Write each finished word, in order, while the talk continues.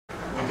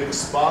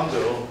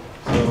expander.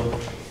 So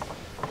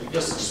I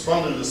just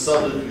expanded the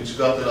subject which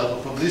got a lot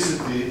of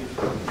publicity,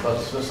 but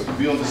just to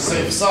be on the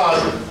safe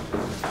side,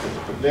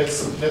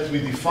 let me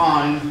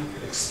define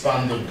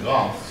expander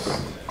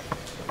graphs.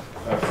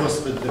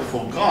 First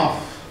for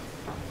graph,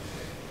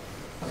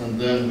 and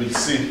then we'll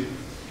see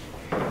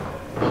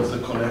what's the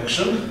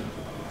connection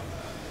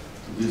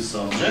to this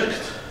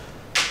subject.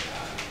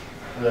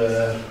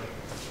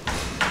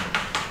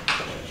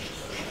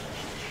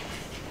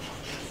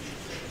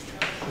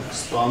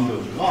 Expander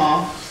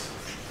graph.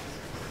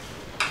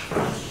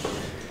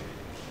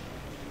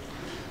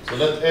 So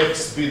let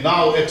X be,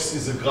 now X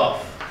is a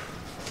graph.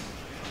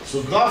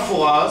 So graph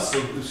for us,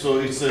 so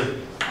it's a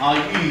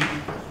IE,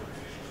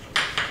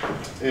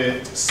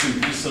 a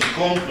simplicial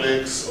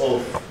complex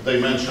of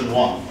dimension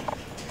 1.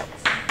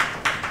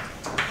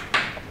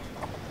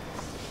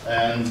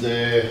 And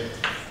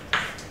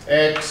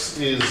X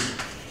is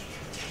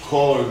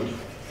called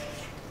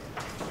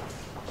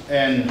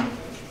an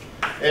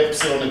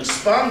epsilon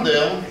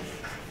expander.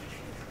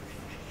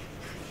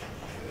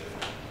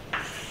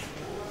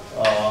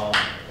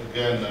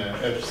 Again,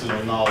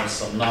 epsilon now is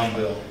some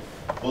number,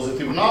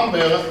 positive number,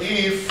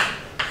 if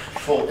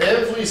for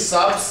every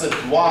subset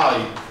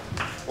Y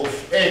of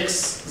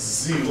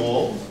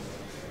X0,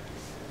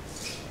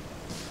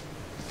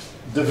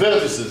 the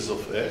vertices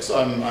of X,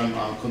 I'm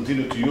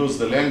continue to use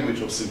the language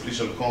of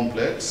simplicial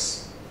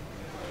complex.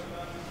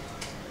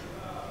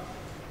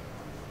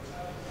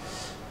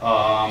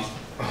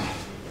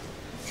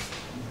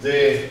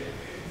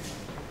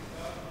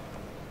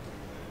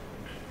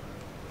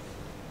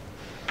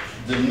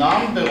 The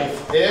number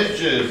of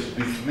edges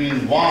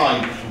between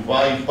Y to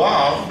Y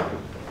bar,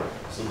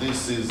 so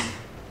this is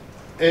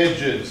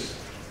edges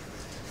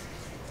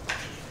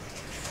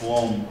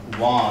from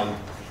Y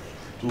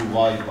to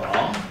Y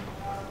bar.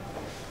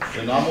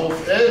 The number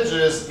of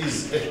edges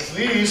is at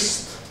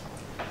least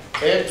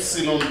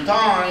epsilon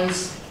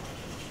times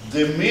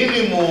the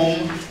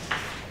minimum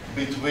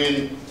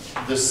between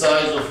the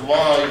size of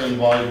Y and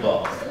Y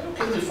bar. You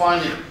can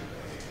define it,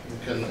 you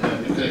can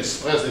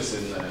express this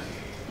in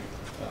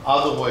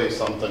other ways.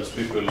 Sometimes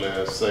people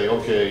say,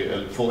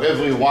 okay, for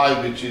every Y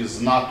which is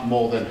not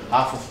more than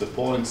half of the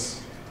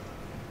points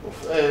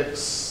of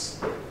X,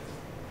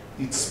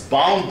 its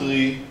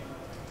boundary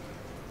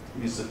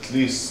is at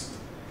least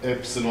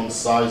epsilon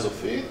size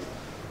of it.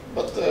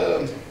 But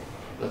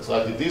let's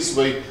write it this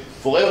way.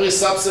 For every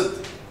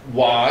subset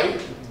Y,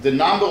 the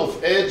number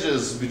of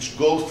edges which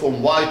goes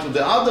from Y to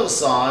the other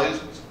side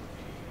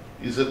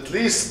is at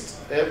least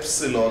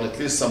epsilon, at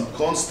least some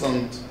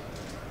constant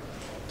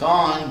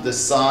time the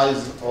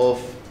size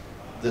of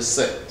the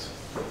set.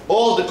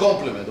 Or the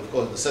complement. Of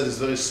course, the set is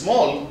very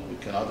small, we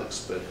cannot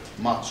expect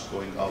much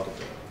going out of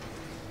it.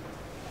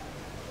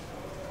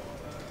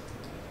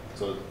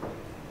 So,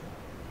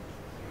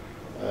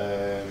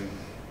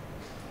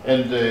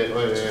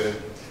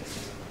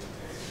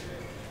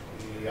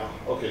 yeah,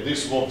 okay,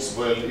 this works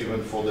well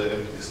even for the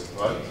empty set,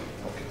 right?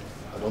 Okay,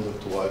 I don't have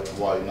to write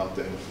Y, not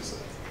the empty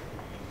set.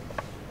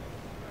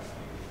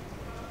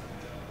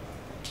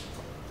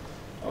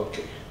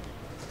 Okay.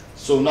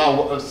 So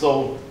now, as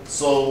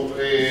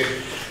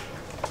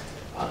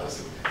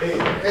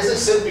I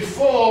said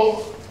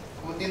before,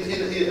 in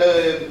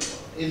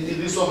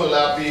this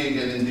overlapping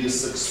and in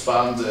these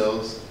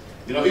expanders,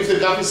 you know, if the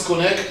graph is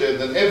connected,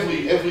 then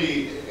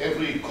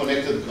every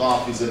connected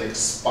graph is an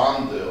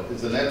expander,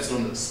 is an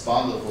epsilon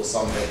expander for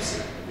some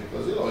epsilon,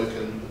 because you know you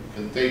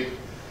can take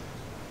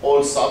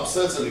all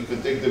subsets and you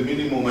can take the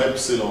minimum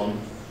epsilon,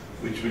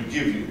 which will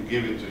give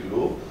it to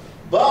you.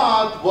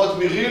 But what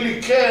we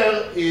really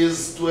care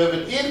is to have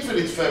an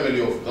infinite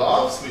family of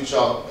graphs, which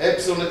are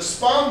epsilon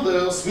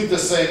expanders with the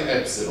same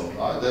epsilon,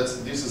 right?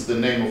 This is the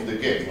name of the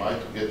game, right?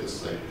 To get the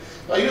same.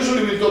 Now,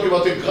 usually we talk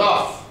about a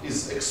graph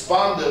is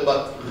expander,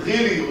 but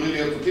really you really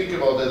have to think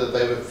about that I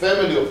have a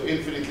family of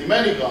infinitely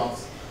many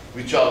graphs,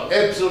 which are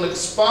epsilon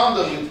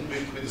expander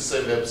with the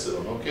same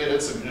epsilon. Okay,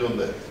 let's agree on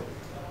that.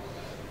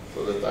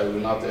 So that I will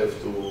not have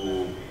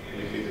to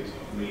repeat it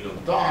a million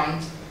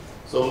times.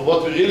 So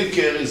what we really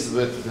care is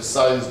that the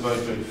size is going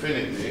to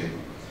infinity.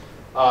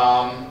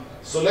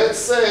 So let's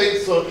say,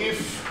 so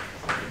if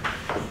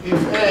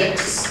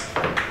X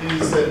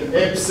is an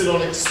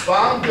epsilon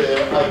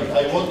expander,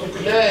 I want to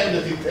claim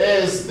that it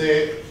has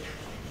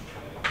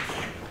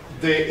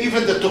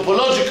even the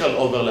topological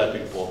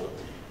overlapping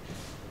property.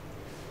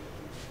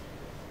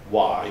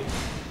 Why?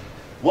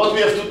 What we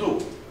have to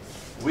do?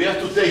 We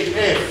have to take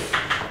F.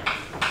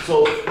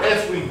 So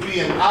F will be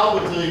an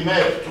arbitrary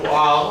map to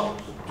R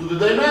to the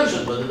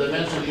dimension, but the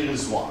dimension here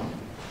is 1.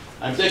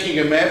 I'm taking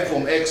a map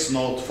from X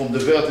naught, from the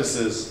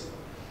vertices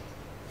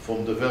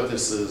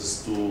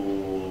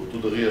to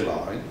the real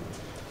line.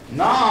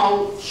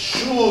 Now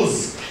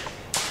choose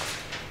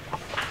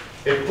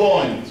a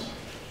point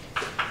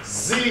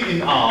Z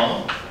in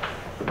R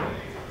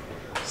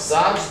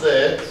such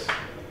that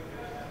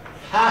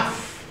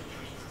half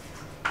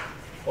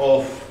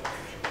of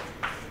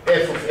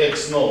f of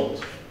X naught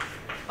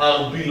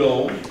are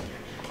below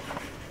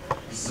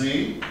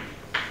Z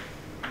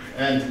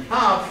and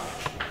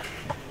half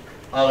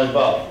are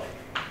above.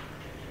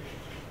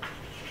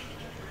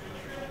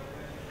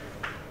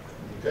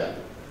 Okay.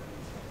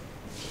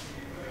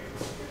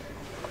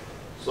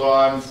 So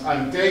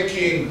I'm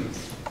taking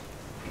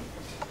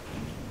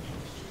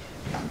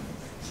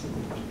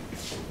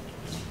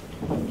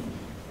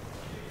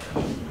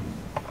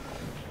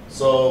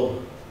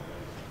so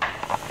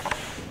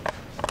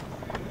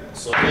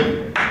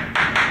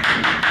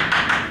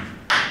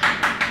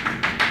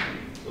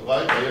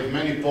right, I have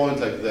many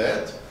points like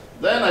that.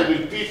 Then I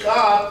will pick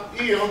up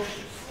here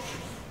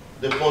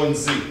the point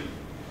Z.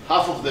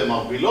 Half of them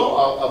are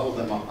below, half of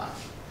them are up.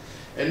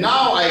 And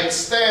now I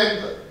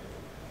extend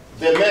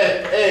the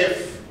map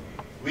F,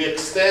 we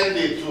extend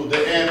it to the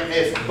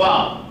MF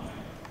bar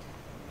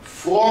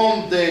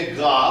from the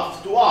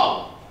graph to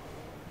R.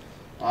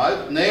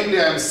 Right?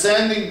 Namely, I'm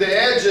sending the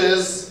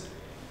edges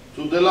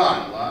to the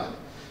line. Right?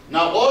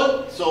 Now,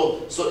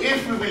 so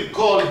if we will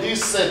call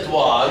this set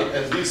Y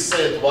and this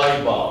set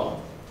Y bar,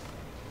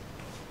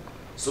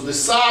 so the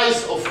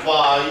size of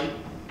Y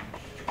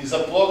is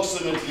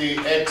approximately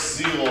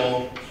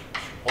x0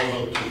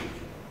 over 2.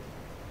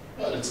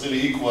 Well, it's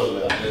really equal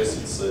unless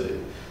it's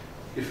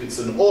if it's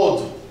an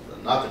odd,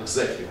 not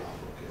exactly half.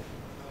 Okay,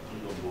 we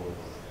don't worry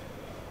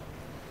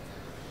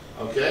about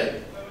that.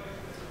 Okay,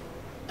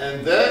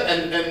 and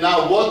then and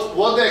now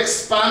what the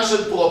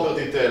expansion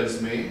property tells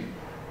me?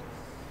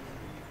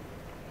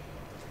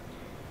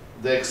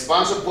 The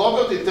expansion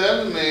property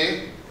tells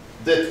me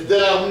that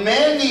there are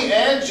many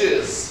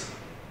edges.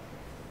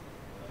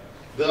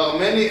 There are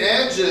many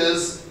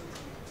edges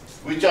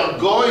which are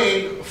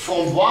going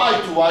from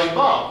Y to Y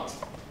bar.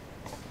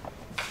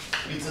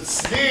 It's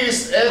at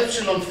least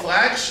epsilon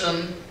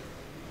fraction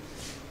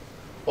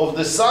of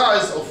the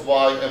size of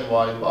Y and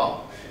Y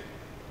bar.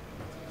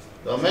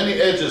 There are many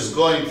edges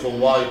going from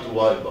Y to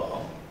Y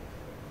bar.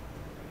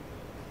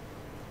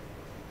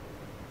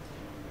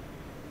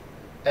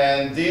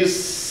 And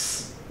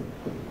this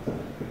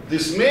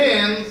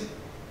means,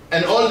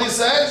 and all these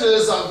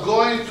edges are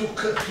going to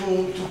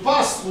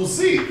pass through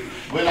Z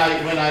when I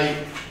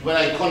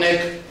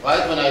connect,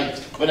 right?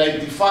 When I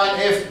define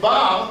F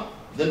bar,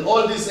 then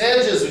all these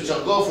edges which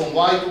are go from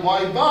Y to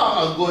Y bar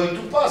are going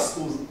to pass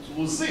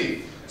through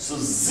Z. So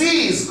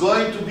Z is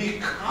going to be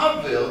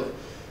covered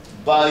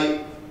by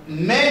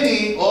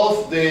many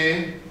of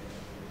the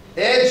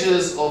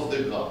edges of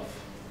the graph.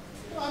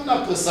 I'm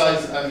not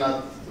precise, I'm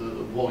not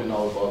worried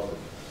now about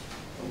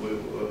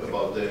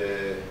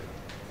the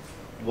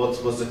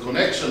what's the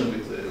connection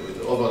with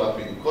the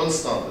overlapping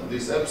constant and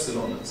this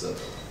epsilon, etc.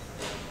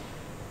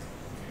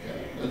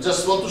 Okay. I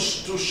just want to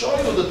show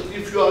you that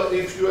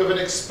if you have an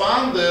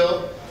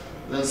expander,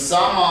 then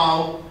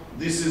somehow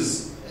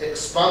this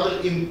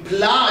expander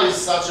implies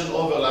such an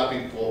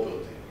overlapping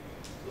property.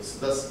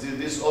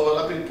 This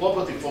overlapping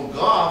property for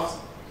graphs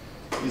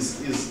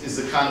is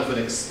a kind of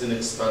an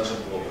expansion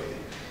property.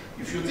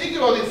 If you think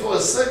about it for a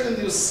second,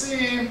 you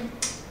see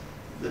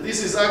that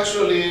this is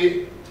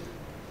actually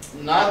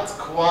not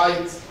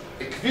quite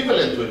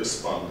equivalent to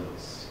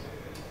expanders,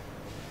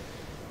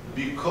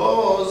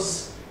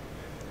 because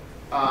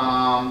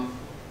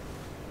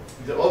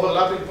the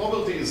overlapping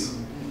property is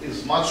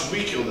much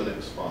weaker than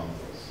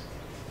expanders.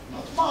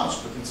 Not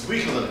much, but it's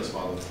weaker than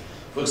expanders.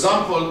 For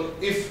example,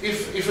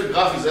 if a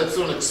graph is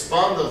epsilon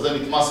expander, then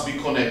it must be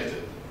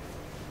connected.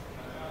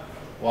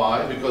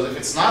 Why? Because if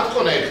it's not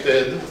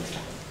connected,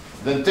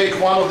 then take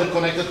one of the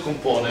connected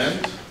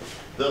component,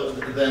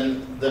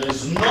 then there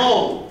is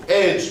no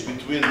edge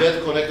between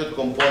that connected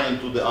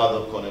component to the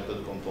other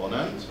connected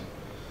component.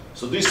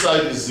 So this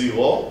side is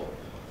 0,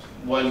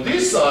 while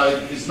this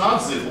side is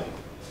not 0.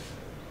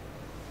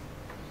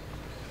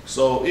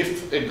 So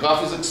if a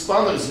graph is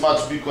expander, it's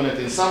much be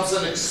connected. In some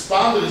sense,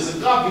 expander is a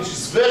graph which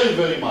is very,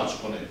 very much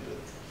connected.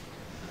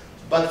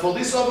 But for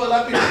this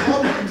overlapping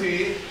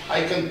property,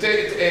 I can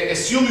take,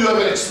 assume you have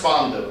an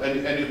expander,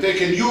 and you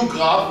take a new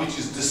graph which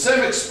is the same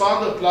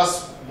expander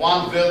plus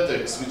one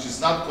vertex, which is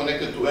not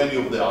connected to any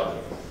of the other.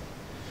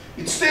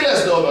 It still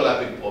has the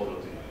overlapping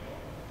property,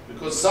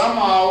 because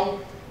somehow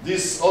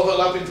this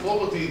overlapping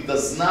property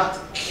does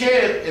not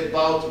care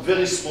about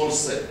very small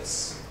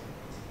sets.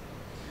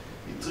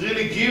 It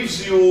really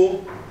gives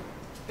you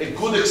a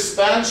good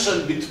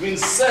expansion between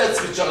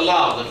sets which are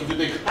large. Like if you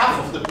take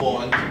half of the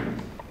point,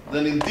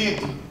 then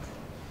indeed,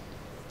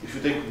 if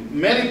you take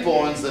many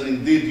points, then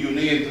indeed you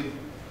need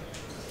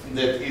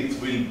that it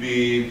will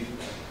be,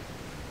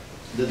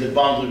 that the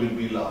boundary will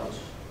be large.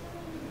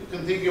 You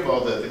can think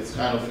about that. It's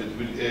kind of, it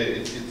will,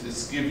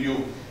 it's give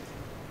you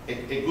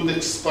a good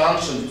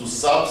expansion to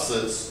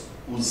subsets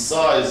whose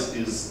size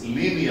is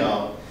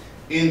linear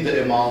in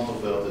the amount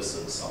of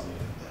vertices, something like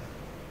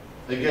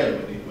that.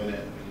 Again, when you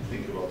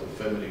think about the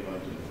family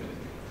going to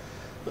infinity.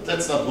 But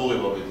let's not worry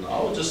about it now.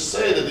 I'll just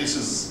say that this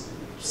is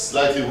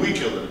slightly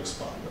weaker than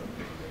expander.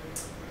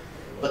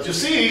 But you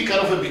see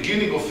kind of a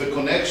beginning of a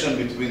connection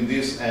between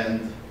this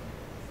and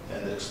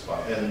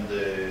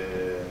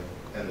expander.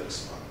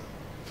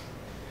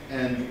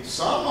 And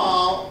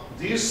somehow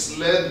this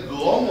led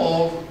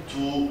Gromov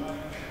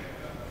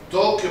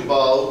talk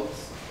about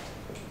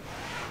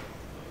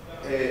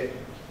a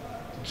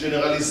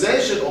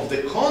generalization of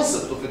the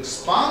concept of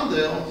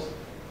expander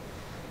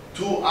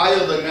to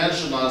higher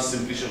dimensional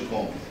simplicial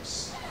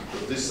complex.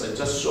 Because this I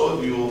just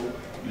showed you,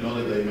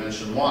 the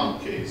dimension 1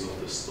 case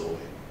of the story.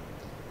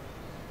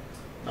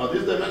 Now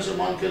this dimension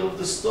 1 case of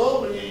the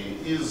story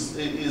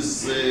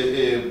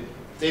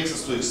takes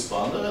us to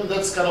expander, and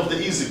that's kind of the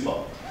easy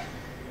part.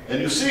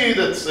 And you see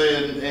that,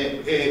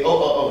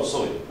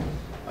 sorry,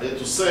 I had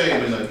to say, I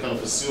kind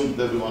of assumed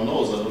everyone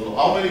knows, I don't know,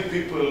 how many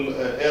people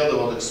heard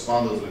about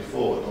expanders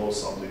before and know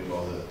something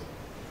about that?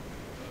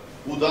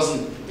 Who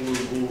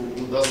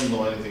doesn't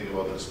know anything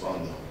about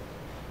expander?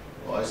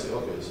 Oh, I see,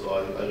 okay, so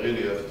I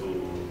really have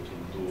to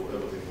do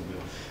everything from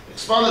there.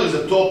 Expander is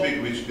a topic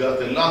which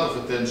got a lot of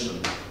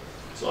attention.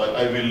 So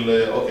I will,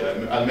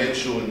 I'll make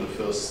sure in the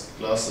first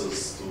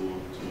classes to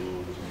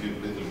give a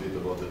little bit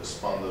about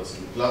expanders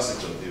in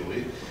classical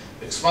theory.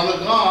 Expander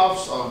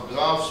graphs are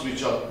graphs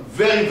which are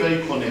very,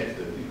 very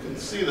connected. You can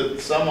see that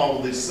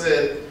somehow they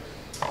said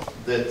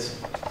that,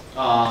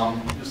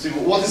 you see,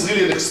 what is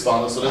really an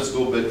expander? So let's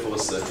go back for a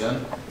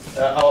second.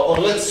 Or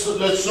let's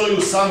show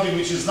you something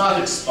which is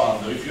not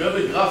expander. If you have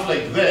a graph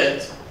like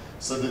that,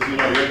 so that you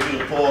have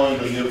your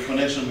point and you have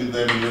connection with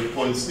them and you have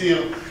points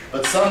here,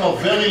 but somehow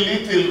very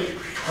little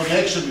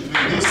connection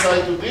between this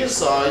side to this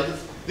side,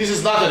 this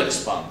is not an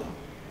expander.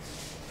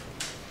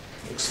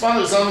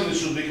 Expander is something that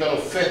should be kind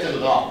of fat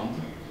and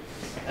round.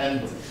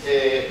 And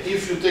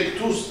if you take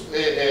two,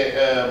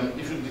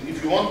 if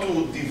you want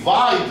to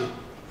divide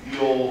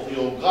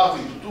your graph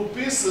into two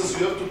pieces,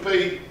 you have to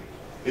pay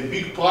a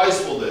big price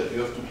for that.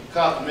 You have to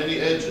cut many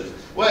edges.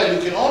 Well, you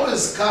can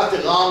always cut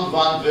around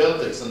one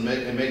vertex and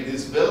make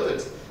this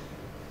vertex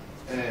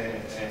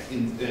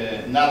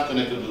not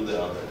connected to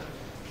the other.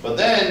 But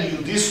then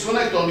you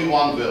disconnect only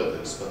one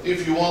vertex. But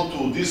if you want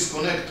to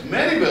disconnect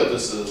many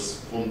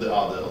vertices from the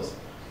others,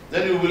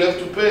 then you will have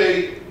to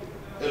pay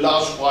a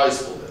large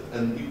price for that.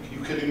 And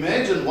you can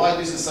imagine why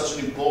this is such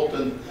an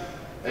important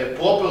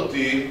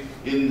property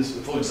in,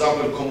 for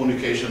example,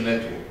 communication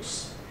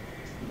networks.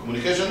 In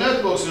communication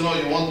networks, you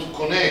want to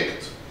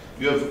connect.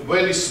 You have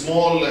very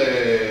small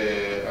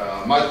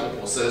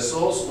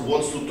microprocessors who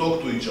wants to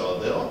talk to each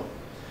other.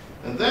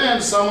 And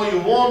then somehow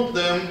you want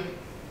them,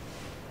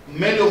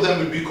 many of them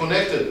will be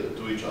connected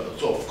to each other.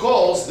 So of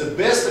course, the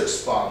best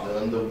expander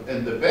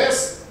and the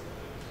best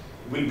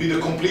will be the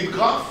complete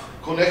graph.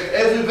 Connect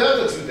every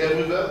vertex with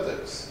every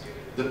vertex.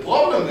 The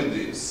problem with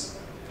this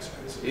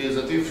is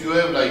that if you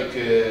have like,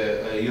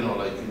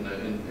 like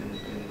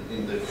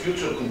in the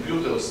future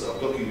computers are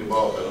talking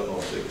about, I don't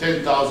know, say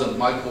 10,000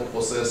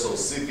 microprocessors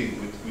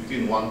sitting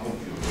within one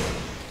computer.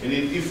 And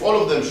if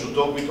all of them should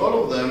talk with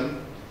all of them,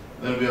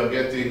 then we are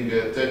getting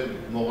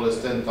more or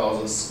less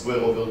 10,000 square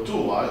over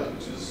 2, right?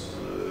 Which is,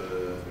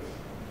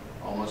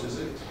 how much is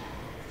it?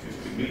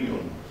 50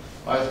 million,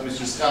 right? Which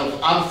is kind of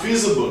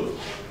unfeasible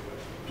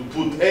to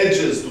put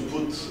edges, to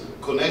put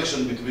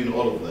connection between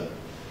all of them.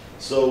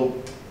 So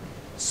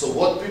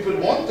what people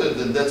wanted,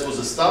 and that was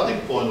the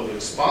starting point of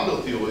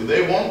expander theory,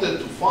 they wanted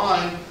to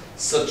find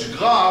such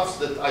graphs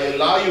that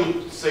allow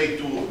you, say,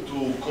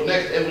 to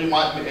connect every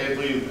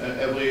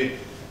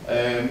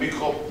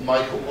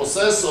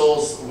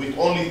microprocessors with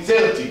only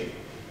 30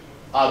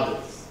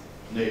 others,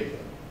 30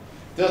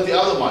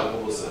 other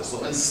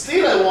microprocessors. And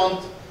still I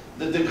want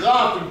that the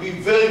graph will be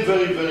very,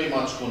 very, very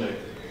much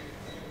connected.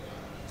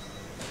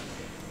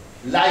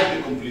 Like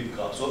the complete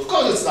graph. So of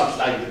course it's not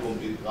like the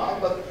complete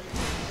graph,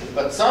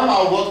 but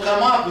somehow what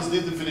came up is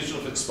this definition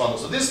of expander.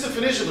 So this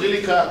definition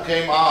really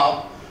came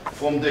up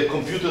from the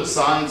computer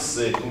science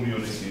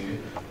community.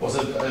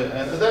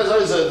 And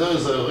there is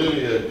a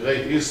really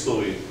great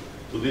history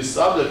to this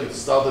subject. It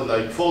started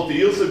like 40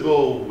 years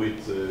ago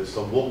with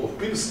some work of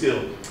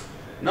Pinsker.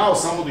 Now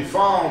somebody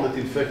found that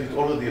in fact it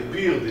already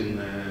appeared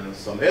in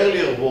some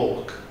earlier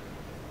work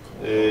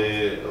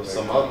of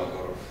some other,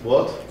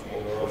 what?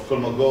 Of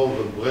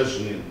Kolmogorov and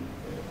Brezhnev.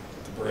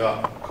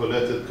 Yeah,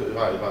 collected,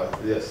 right,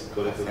 yes,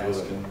 collected.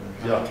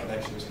 How many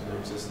connections can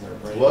exist in their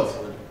brain? What?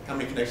 How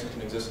many connections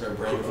can exist in their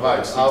brain?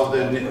 Right, how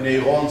the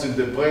neurons in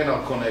the brain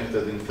are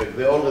connected. In fact,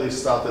 they already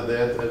started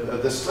that.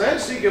 The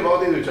strange thing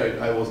about it, which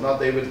I was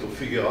not able to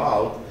figure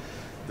out,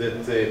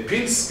 that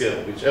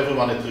Pinsker, which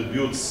everyone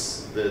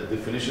attributes the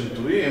definition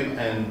to him,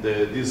 and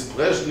this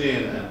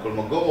Brezhnev and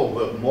Kolmogorov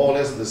were more or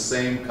less the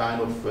same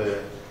kind of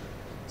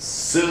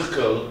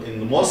circle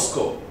in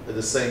Moscow at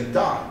the same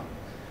time.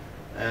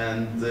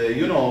 And,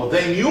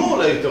 they knew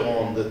later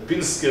on that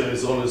Pinsker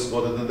is always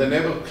quoted, and they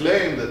never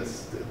claimed that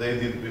they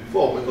did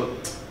before,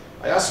 because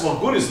I asked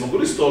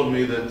Margulis told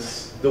me that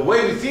the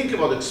way we think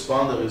about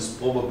expander is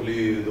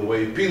probably the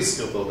way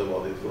Pinsker thought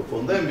about it.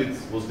 For them it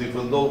was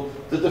different, though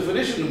the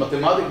definition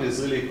mathematically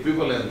is really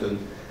equivalent, and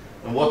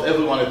what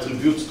everyone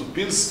attributes to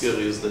Pinsker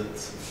is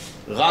that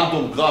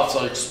random graphs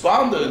are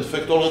expander, in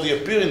fact already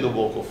appear in the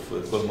work of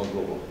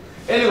Kolmogorov.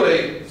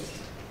 Anyway,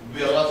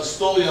 we are not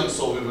historians,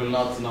 so we will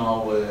not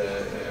now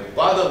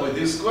bother with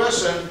this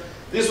question.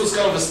 This was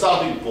kind of a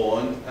starting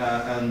point,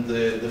 and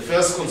the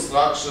first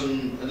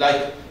construction,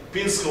 like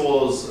Pinsker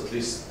was, at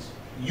least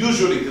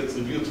usually the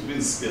attribute to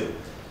Pinsker,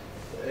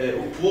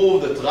 who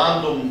proved that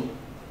random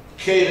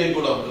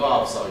k-regular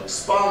graphs are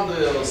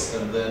expanders,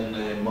 and then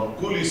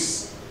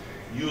Margulis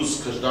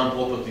used Kazhdan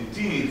property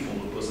T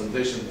from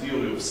representation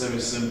theory of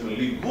semi-simple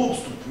Lie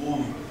groups to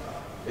prove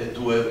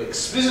to have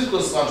explicit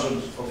construction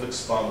of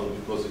expander,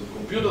 because in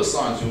computer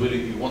science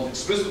you want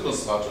explicit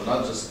construction,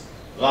 not just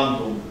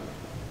random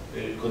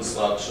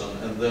construction.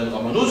 And then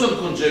Ramanujan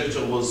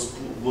conjecture was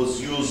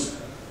used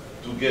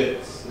to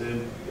get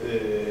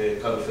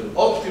kind of an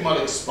optimal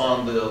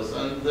expanders,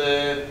 and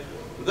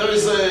there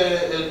is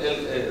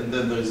and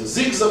then there is a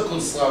zigzag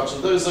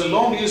construction. There is a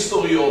long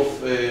history of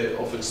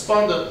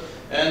expander,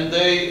 and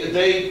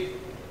they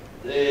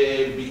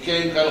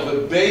became kind of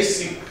a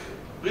basic,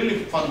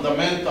 really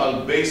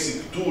fundamental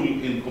basic tool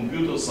in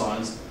computer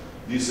science,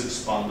 these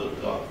expander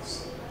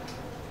graphs.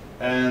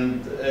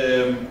 And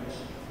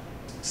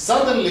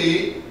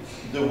suddenly,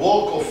 the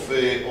work of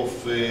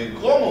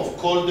Gromov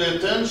called the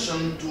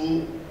attention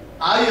to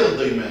higher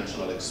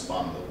dimensional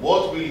expander.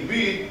 What will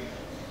be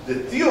the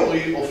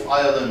theory of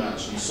higher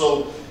dimension?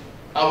 So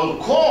our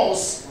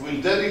course will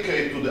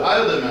dedicate to the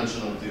higher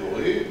dimensional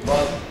theory,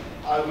 but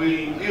I will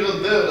here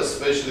and there,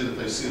 especially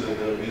that I see that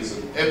there is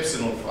an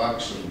epsilon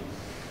fraction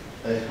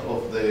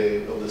of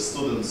the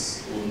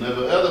students who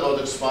never heard about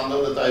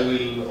expander, that I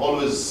will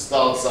always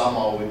start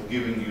somehow with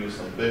giving you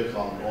some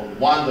background on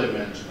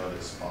one-dimensional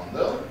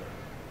expander,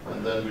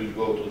 and then we'll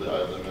go to the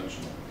higher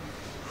dimensional.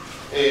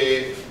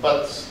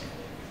 But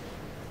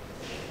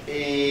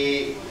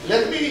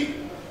let me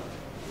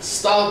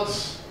start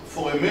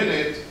for a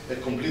minute a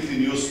completely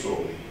new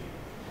story,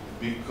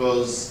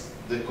 because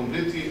the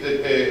completely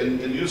a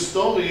new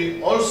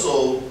story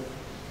also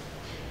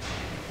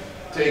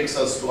takes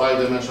us to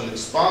high-dimensional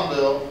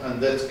expander,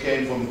 and that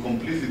came from a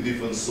completely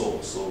different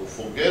source. So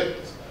forget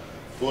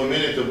for a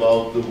minute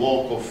about the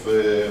work of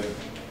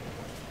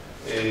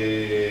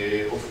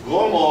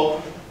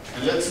Gromov,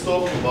 and let's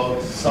talk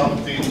about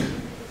something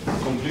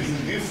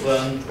completely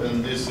different.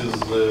 And this is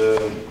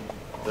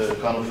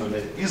kind of an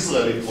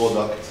Israeli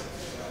product,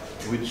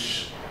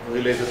 which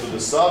related to the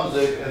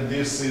subject, and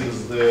this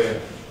is the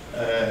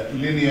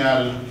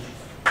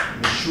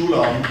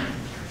Linial-Meshulam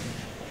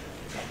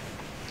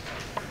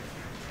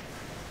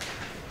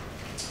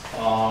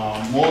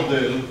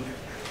model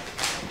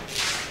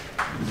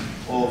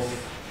of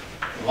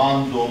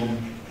random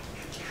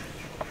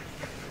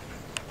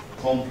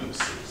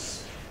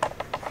complexes.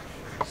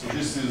 So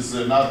this is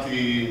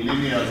Nati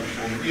Lineal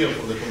from here,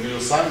 from the computer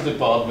science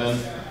department,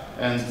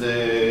 and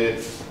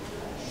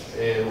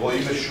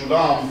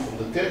Boros-Furedi from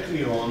the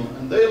Technion,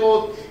 and they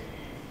wrote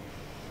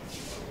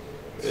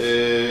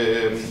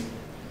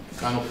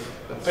kind of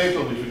a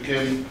paper which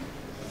became a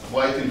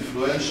quite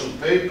influential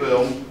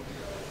paper,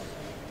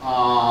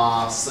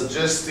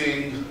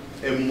 suggesting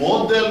a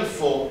model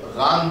for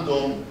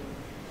random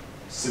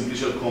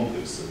simplicial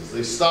complexes.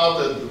 They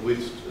started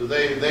with,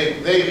 they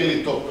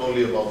really talked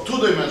only about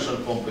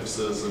two-dimensional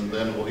complexes, and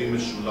then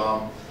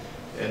Boros-Furedi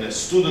and a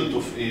student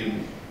of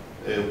him,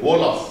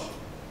 Wallach,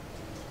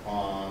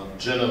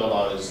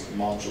 generalized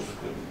much of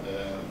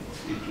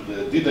into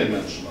the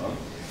d-dimensional.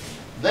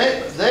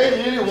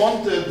 They really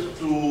wanted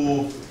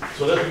to,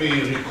 so let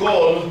me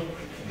recall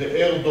the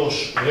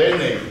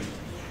Erdos-Renyi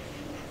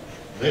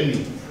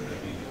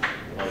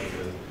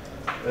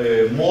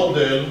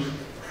model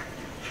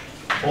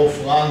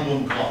of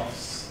random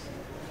graphs.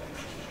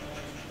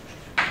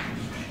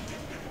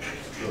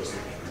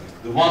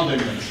 The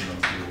one-dimensional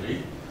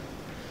theory.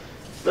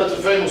 That's a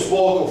famous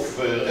work of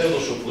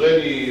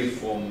Erdos-Renyi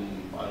from,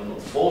 I don't know,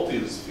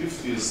 40s,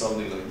 50s,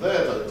 something like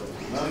that, I don't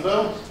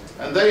remember.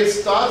 And they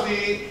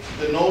study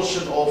the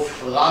notion of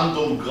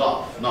random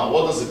graph. Now,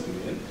 what does it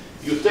mean?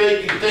 You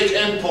take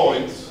n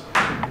points,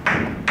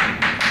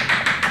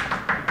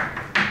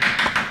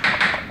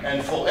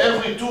 and for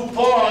every 2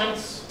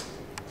 points,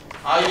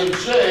 I and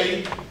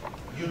j,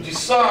 you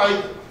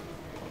decide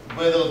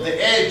whether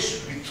the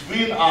edge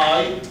between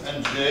I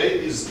and j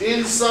is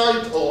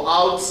inside or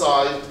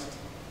outside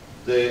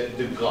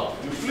the graph.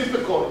 You flip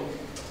a coin.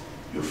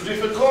 You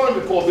flip a coin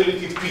with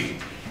probability p.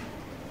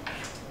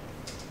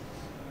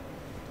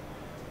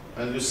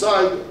 And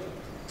decide,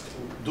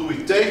 do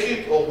we take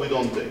it or we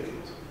don't take it?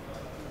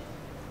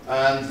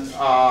 And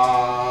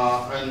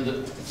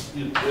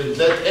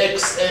let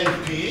x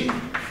and p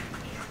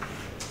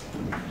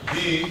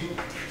be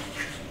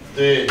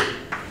the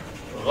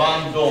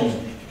random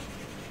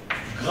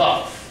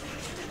graph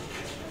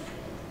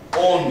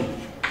on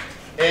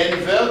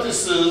n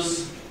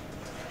vertices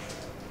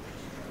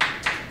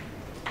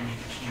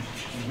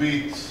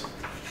with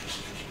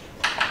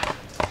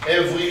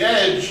every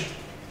edge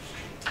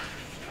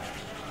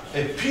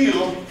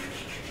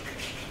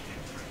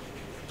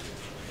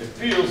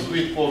appears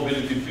with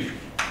probability p.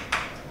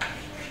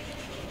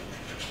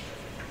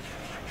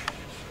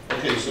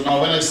 Okay, so now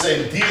when I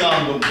say the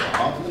random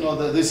graph, you know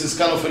that this is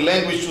kind of a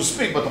language to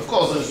speak, but of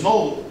course there's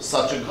no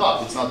such a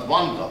graph. It's not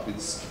one graph.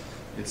 It's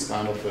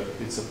kind of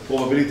it's a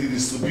probability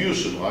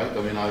distribution, right?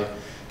 I mean,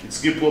 It's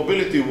give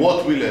probability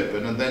what will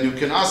happen, and then you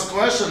can ask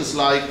questions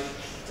like,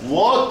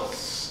 what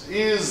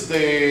is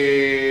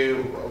the,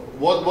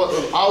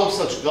 how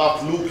such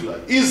graph look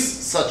like? Is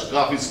such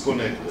graph is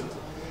connected?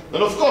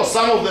 And of course,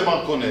 some of them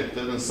are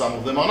connected and some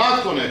of them are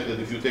not connected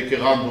if you take a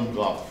random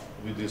graph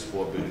with this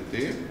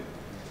probability.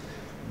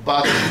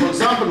 But for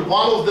example,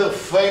 one of the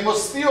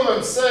famous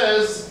theorems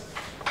says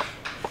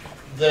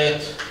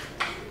that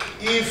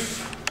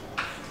if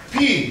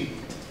P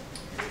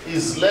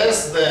is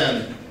less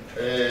than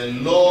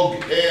log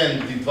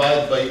n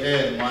divided by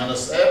n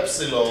minus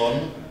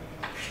epsilon,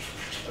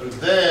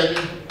 then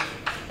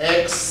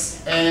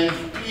x and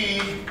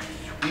p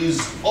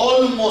is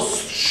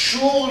almost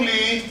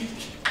surely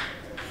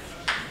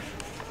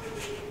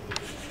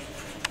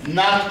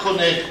not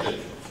connected.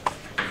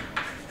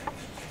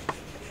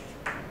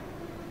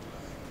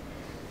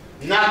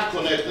 Not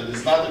connected,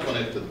 it's not a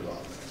connected graph.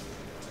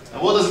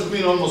 And what does it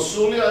mean almost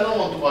surely? I don't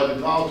want to write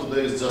it down.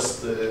 Today is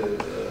just a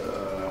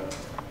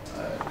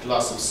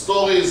class of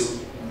stories.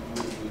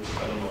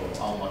 I don't know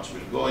how much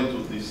we'll go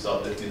into this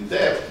subject in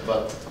depth,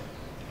 but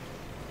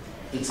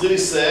it really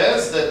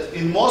says that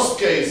in most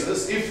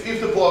cases, if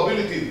the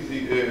probability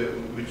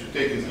which you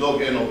take is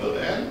log n over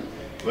n,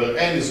 where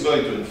n is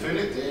going to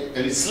infinity,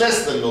 and it's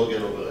less than log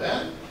n over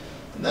n,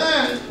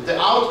 then the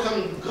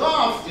outcome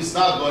graph is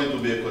not going to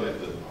be a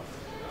connected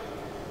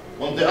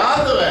graph. On the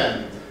other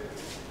hand,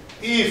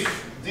 if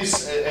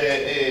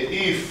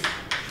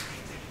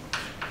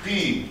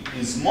p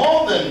is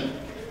more than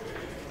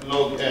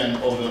log n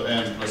over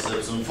n plus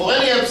epsilon, for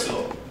any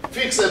epsilon,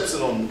 fixed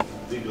epsilon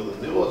bigger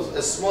than 0,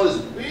 as small as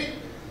it be,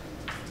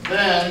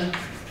 then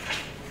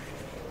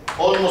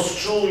almost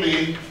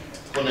surely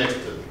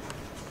connected.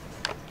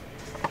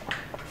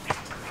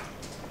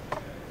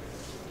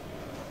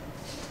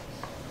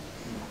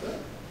 Okay.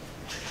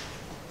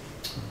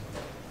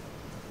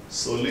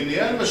 So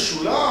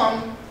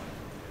Linial-Meshulam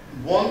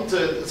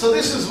wanted, so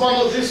this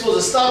was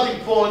a starting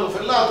point of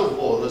a lot of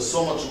work. There's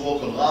so much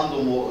work on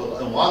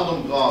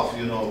random graph,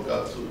 you know,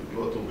 got to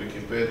go to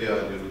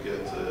Wikipedia and you'll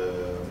get a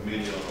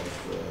million of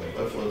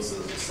references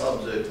to the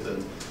subject,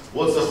 and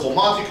what's the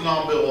chromatic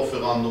number of a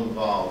random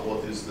graph,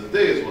 what is the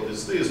date, what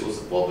is this, what's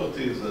the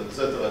properties,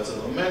 etc.,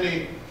 etc.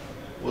 Many,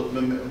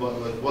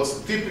 what's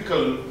the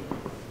typical,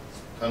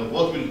 kind of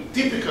what will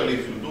typically,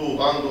 if you do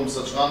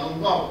such random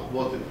graph,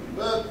 what it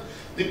will be,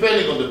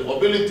 depending on the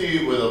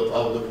probability, whether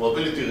how the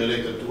probability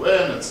related to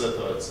n,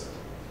 etc., etc.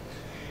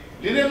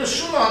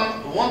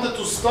 Linial-Meshulam wanted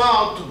to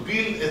start to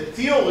build a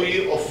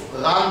theory of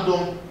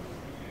random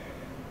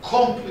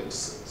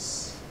complexes.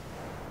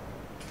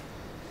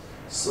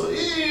 So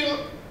here,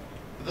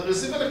 there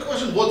is even a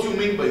question, what do you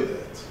mean by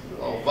that?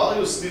 There are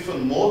various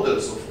different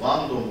models of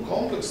random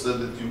complexes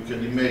that you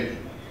can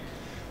imagine.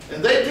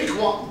 And they pick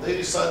one. They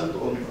decided to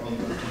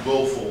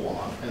go for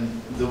one.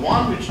 And the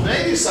one which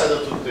they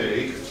decided to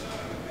take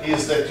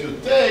is that you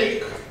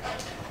take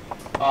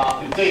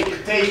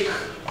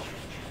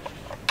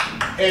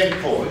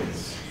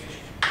endpoints,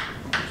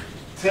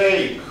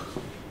 take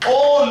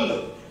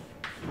all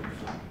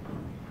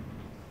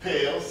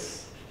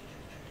pairs,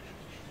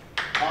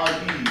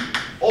 i.e.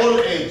 all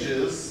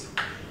edges.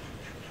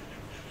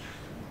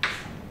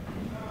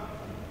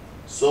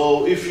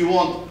 So if you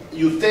want,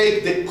 you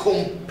take the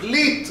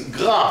complete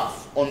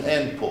graph on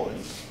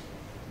endpoint.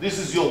 This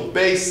is your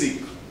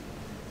basic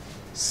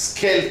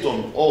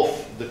skeleton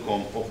of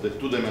the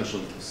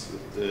two-dimensional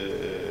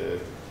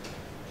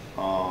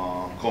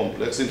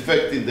complex. In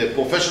fact, in the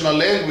professional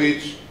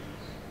language,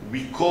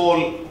 we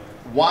call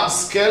one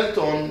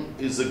skeleton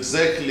is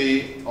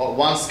exactly, or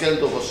one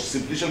skeleton of a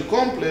simplicial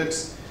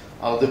complex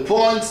are the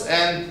points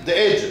and the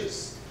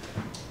edges,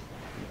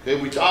 okay,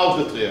 without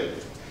the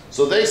triangle.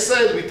 So they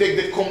said we take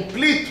the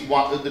complete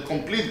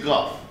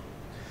graph.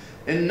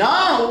 And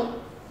now,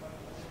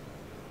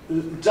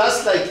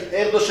 just like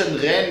Erdos and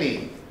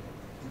Rennie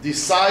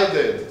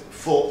decided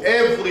for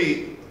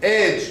every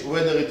edge,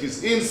 whether it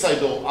is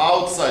inside or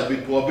outside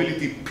with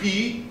probability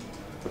P,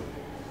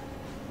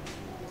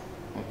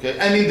 okay,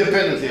 and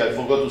independently, I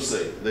forgot to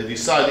say, they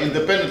decide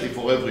independently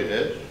for every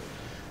edge,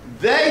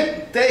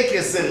 they take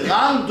as a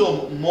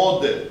random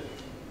model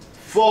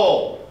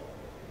for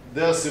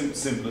their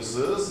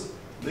simplices.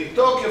 They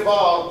talk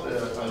about,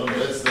 I don't know,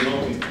 let's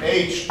denote it,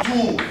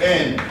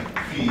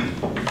 H2NP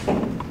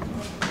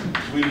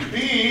will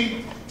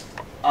be,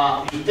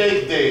 you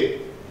take the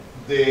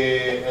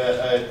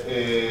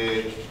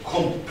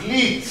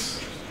complete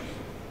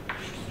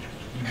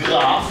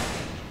graph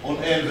on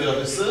n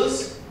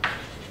vertices,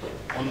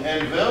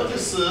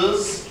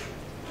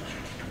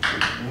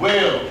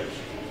 where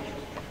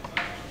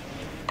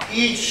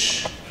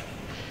each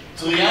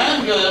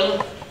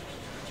triangle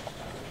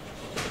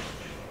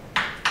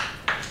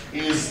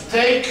is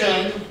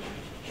taken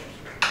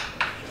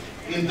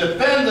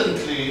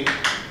independently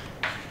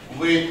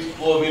with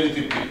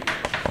probability P.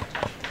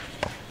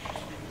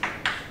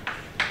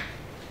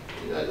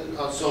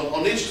 So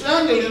on each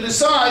triangle you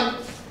decide,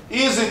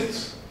 is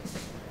it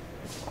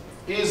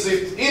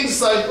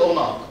inside or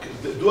not?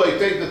 Do I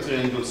take the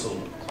triangles or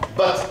not?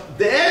 But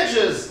the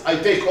edges, I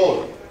take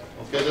all.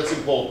 Okay, that's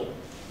important.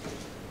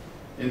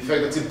 In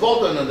fact, it's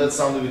important, and that's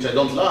something which I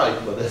don't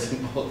like, but that's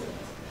important.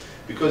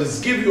 Because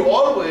it gives you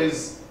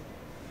always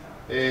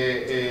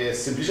a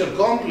simplicial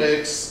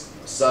complex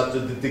such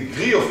that the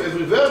degree of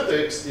every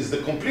vertex is the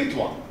complete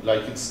one,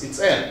 like it's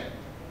n.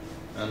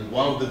 And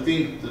one of the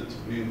things that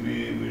we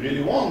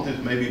really want is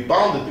maybe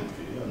bounded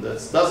degree, and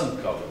that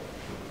doesn't cover.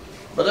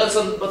 But that's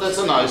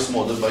a nice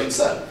model by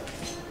itself.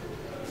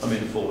 I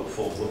mean, for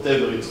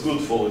whatever it's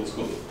good for, it's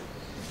good.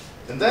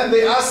 And then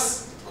they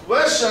ask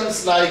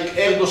questions like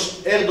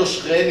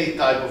Erdos-Reni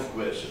type of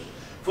question.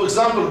 For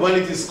example, when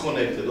it is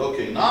connected.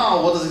 Okay,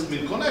 now what does it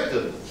mean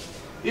connected?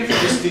 If you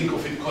just think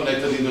of it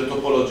connected in the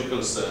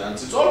topological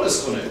sense, it's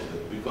always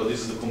connected because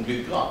this is the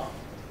complete graph.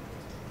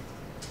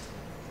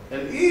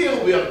 And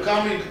here we are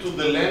coming to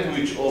the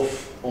language of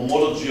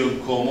homology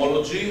and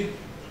cohomology.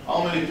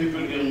 How many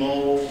people here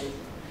know?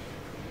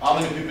 How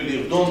many people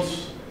here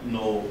don't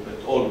know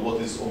at all what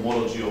is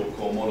homology or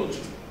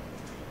cohomology?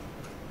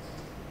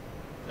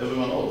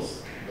 Everyone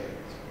else?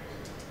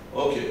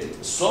 Okay,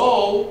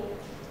 so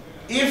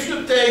if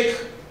you take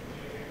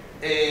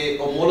a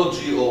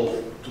homology,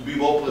 or to be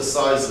more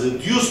precise,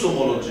 reduced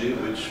homology,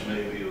 which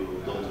maybe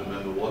you don't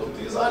remember what it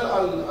is,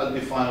 I'll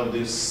define all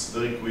this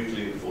very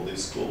quickly for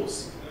this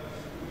course.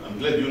 I'm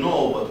glad you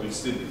know, but we'll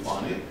still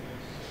define it.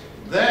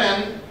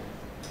 Then,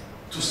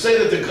 to say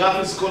that the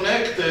graph is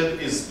connected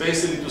is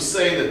basically to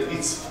say that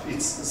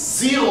its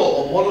zero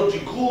homology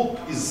group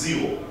is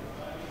zero.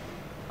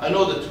 I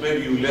know that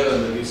maybe you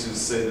learn that this is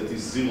say that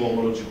this zero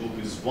homology group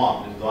is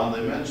one, it's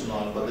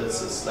one-dimensional, but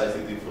that's a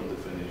slightly different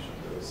definition.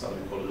 There is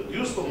something called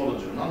reduced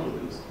homology or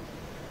non-reduced.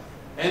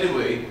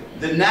 Anyway,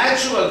 the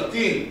natural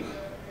thing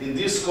in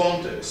this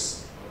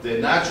context, the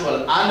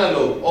natural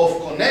analog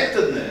of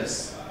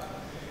connectedness,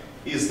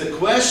 is the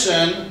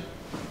question,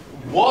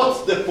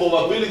 what's the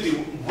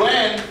probability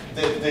when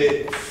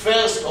the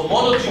first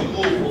homology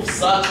group of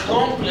such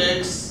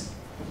complex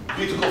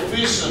with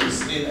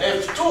coefficients in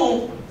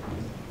F2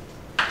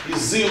 is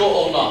zero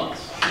or not?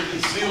 It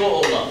is zero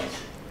or not.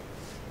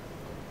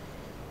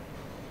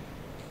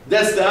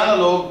 That's the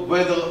analog,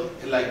 whether,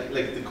 like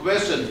the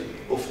question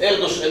of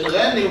Erdos and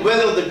Reni,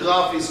 whether the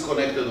graph is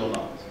connected or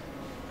not.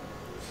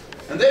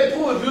 And they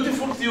prove a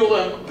beautiful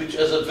theorem which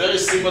has a very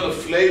similar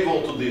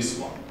flavor to this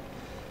one.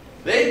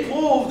 They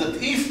prove that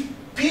if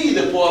P,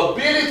 the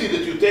probability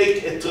that you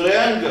take a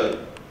triangle,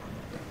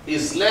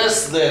 is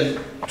less than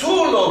 2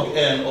 log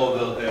n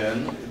over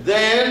n,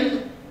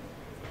 then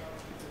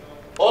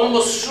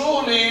almost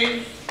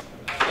surely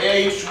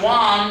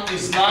H1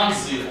 is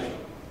non-zero.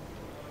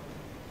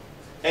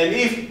 And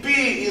if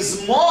P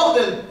is more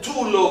than 2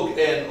 log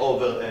n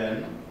over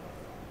n,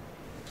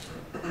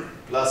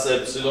 plus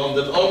epsilon,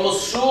 then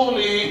almost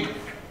surely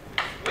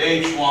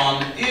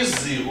H1 is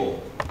 0.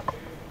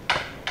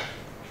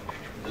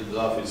 The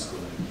graph is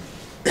connected.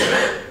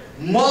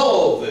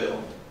 Moreover,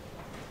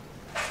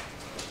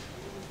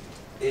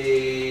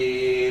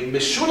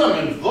 Meshulam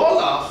and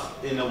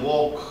Volach in a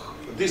work,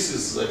 this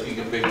is I think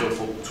a paper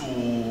for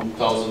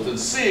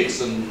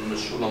 2006, and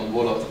Meshulam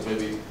Volach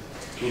maybe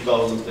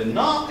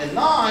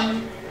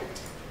 2009,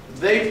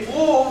 they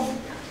prove,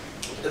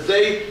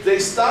 they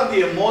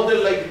study a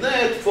model like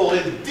that for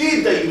a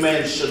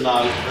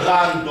d-dimensional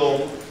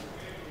random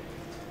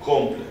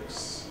complex.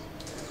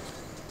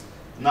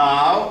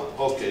 Now,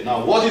 okay,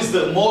 now what is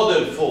the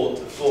model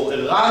for a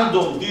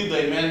random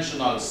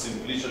d-dimensional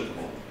simplicial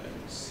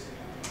complex?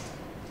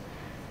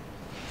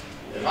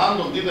 A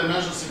random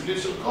d-dimensional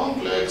simplicial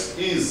complex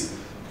is,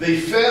 they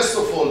first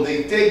of all,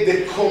 they take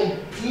the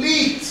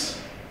complete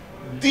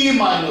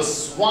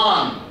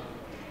d-1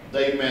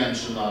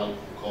 dimensional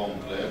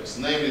complex,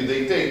 namely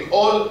they take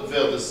all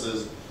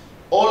vertices,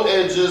 all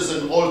edges,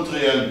 and all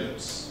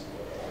triangles.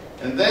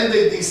 And then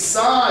they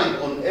decide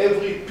on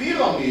every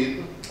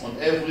pyramid, on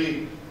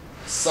every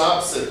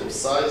subset of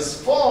size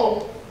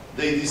 4,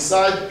 they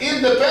decide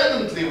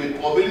independently with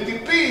probability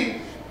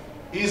P,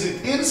 is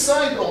it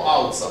inside or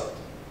outside?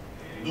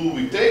 Do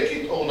we take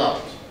it or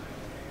not?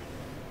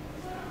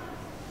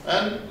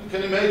 And you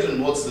can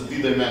imagine what's the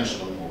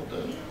d-dimensional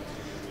model.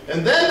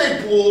 And then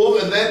they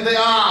prove, and then they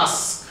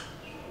ask,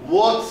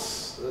 what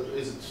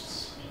is it?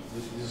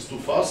 This is too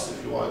fast.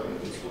 If you want,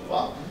 it's too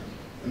fast.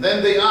 And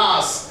then they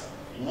ask,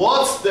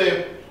 what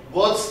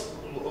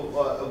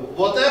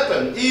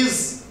happened?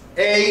 Is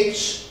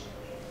H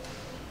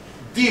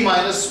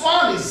d-1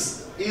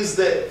 is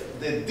the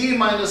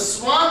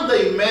d-1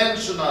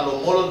 dimensional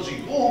homology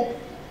group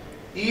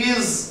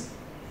is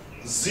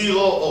 0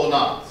 or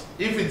not?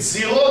 If it's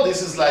 0,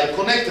 this is like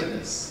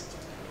connectedness.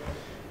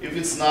 If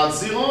it's not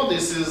 0,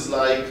 this is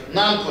like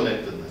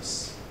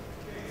non-connectedness.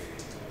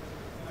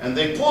 And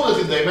they prove that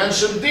in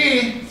dimension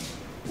D,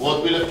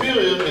 what will appear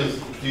here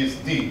is this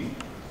D.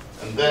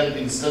 And then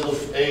instead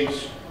of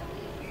H,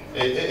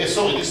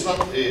 sorry, this is not,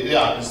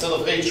 instead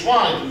of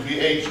H1, it will be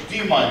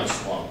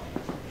HD-1.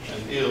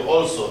 And here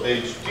also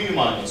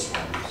HD-1.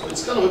 So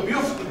it's kind of a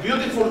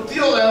beautiful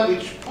theorem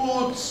which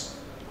puts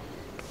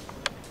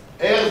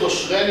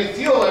Erdos-Reni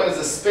theorem as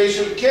a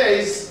special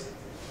case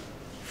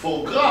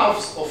for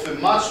graphs of a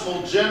much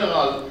more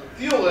general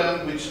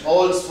theorem which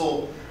holds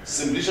for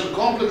simplicial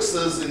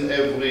complexes in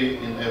every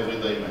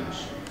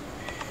dimension.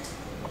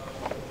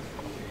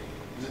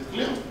 Is it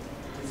clear?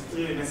 Is it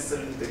really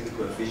necessary to take the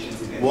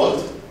coefficients in every? What?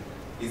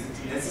 Is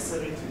it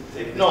necessary to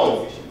take the No.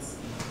 coefficients?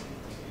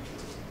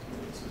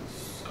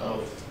 It's kind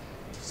of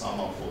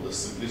somehow for the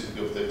simplicity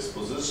of the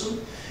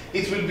exposition.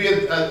 It will be,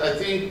 I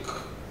think,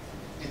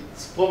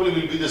 it probably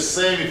will be the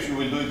same if you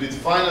will do it with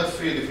finite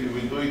field. If you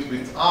will do it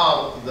with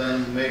R,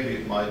 then maybe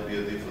it might be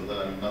a different. Then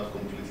I'm not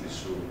completely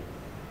sure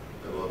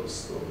about the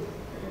story.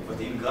 But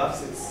in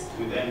graphs, it's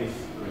with any.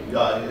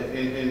 Yeah,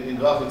 in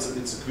graph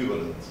it's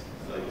equivalent.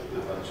 Like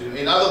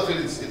in other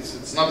fields,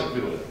 it's not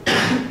equivalent.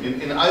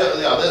 In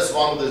either, yeah, that's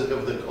one of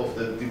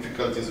the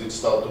difficulties which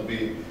start to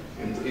be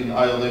in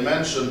higher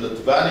dimension, that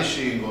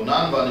vanishing or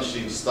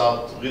non-vanishing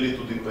start really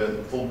to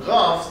depend. For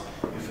graphs,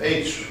 if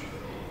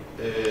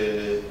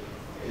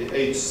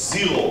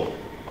H0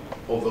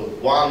 over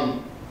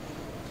one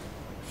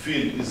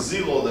field is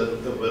 0, then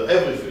over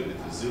every field it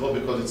is 0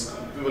 because it's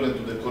equivalent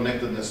to the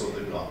connectedness of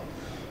the graph.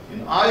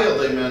 In higher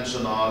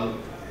dimensional,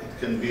 it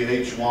can be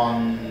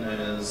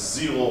H1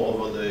 0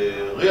 over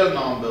the real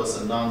numbers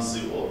and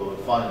non-zero over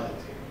the finite.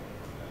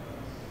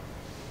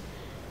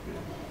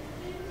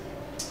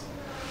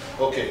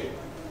 Okay,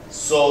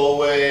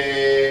 so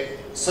they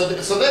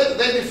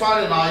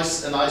define a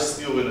nice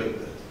theory like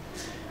that.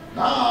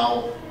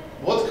 Now,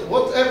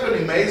 what happened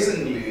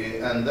amazingly,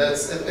 and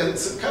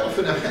it's kind of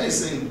an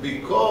amazing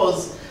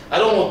because I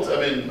don't want. I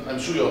mean, I'm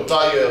sure you're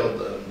tired,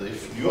 and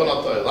if you are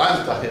not tired,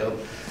 I'm tired,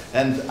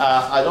 and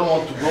I don't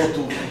want to go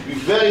to be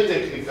very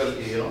technical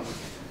here.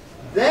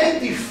 They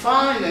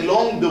define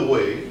along the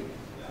way.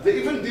 They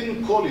even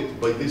didn't call it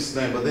by this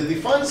name, but they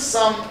define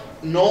some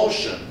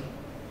notion.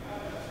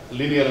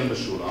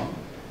 Lineal-Meshulam,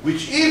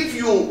 which if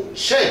you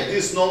check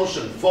this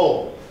notion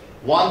for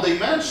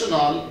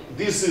one-dimensional,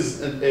 this is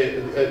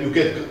you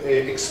get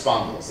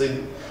expanders.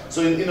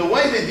 So in a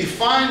way they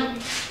define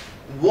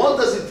what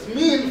does it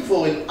mean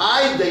for an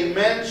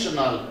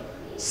I-dimensional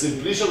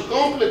simplicial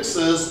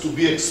complexes to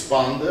be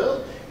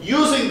expanded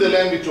using the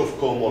language of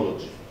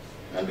cohomology.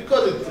 And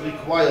because it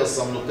requires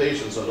some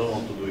notation, so I don't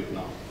want to do it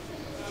now.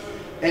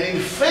 And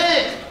in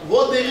fact,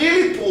 what they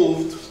really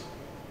proved,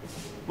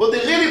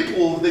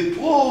 they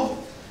proved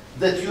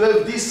that you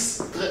have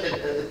this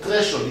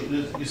threshold.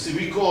 You see,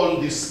 we call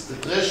this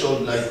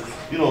threshold like,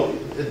 you know,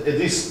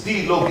 this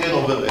T log n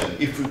over n.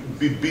 If you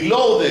be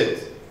below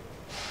that,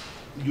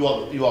 you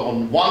are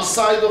on one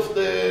side of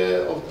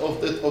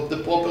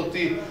the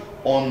property.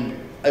 On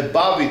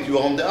above it, you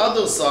are on the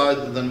other side.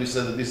 And then we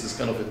said that this is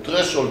kind of a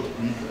threshold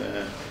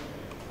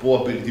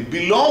probability.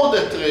 Below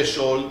the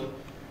threshold,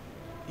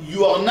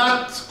 you are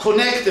not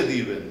connected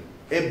even.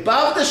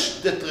 Above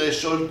the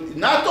threshold,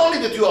 not only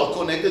that you are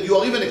connected, you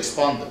are even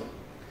expanded.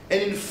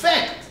 And in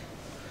fact,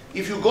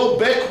 if you go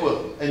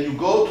backward and you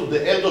go to the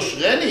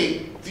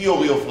Erdos-Renyi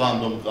theory of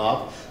random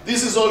graph,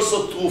 this is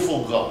also true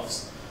for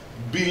graphs.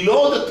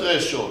 Below the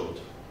threshold,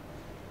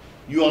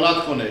 you are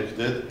not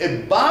connected.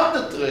 Above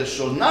the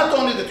threshold, not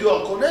only that you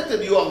are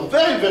connected, you are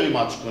very, very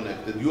much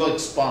connected. You are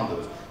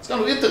expanded. It's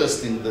kind of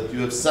interesting that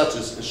you have such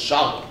a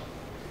sharp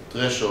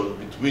threshold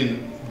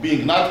between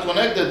being not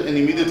connected and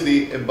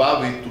immediately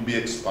above it to be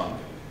expanded.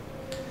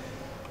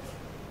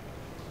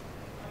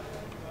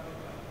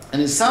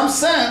 And in some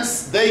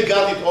sense, they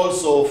got it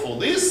also for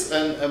this,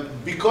 and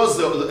because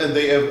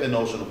they have a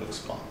notion of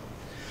expand.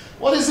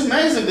 What is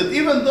amazing that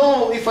even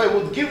though if I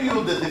would give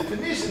you the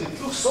definition,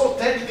 it looks so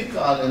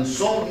technical and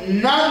so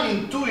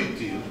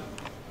non-intuitive,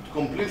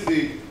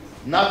 completely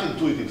not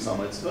intuitive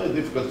somehow. It's very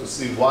difficult to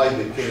see why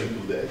they came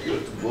to that. You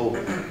have to go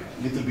a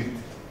little bit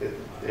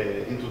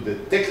into the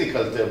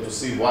technical term to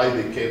see why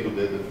they came to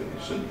that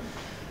definition.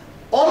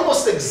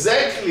 Almost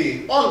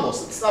exactly,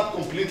 it's not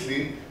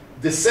completely,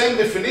 the same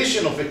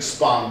definition of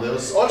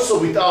expanders, also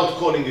without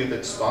calling it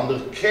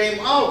expander, came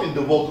out in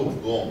the work of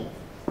Gromov.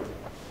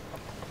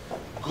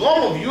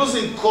 Gromov,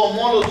 using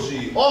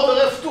cohomology over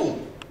F2,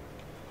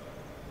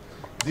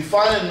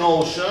 defined a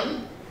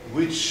notion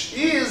which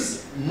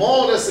is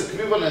more or less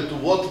equivalent to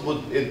what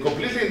would,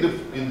 completely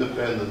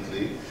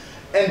independently,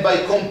 and by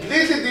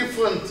completely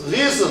different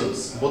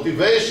reasons,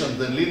 motivation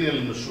than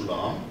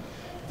Lineal-Meshulam,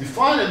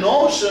 define a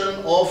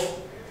notion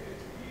of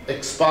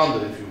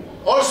expander, if you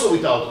want, also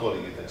without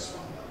calling it expander.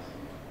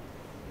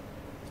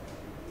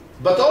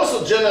 But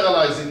also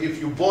generalizing, if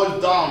you boil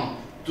down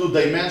to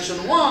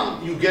dimension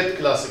 1, you get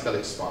classical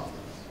expanders.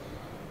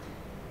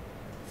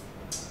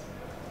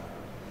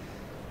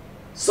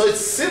 So it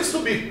seems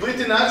to be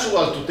pretty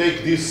natural to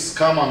take this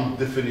common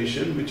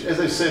definition, which, as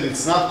I said,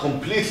 it's not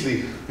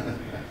completely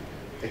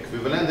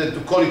equivalent, and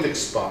to call it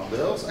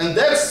expanders. And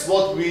that's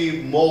what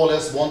we more or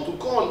less want to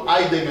call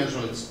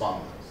I-dimensional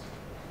expanders.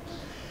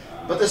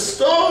 But the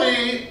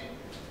story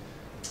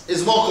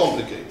is more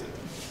complicated.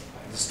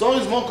 The story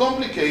is more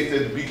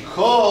complicated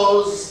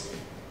because,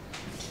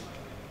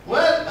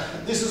 well,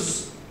 this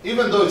is,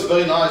 even though it's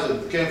very nice that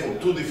it came from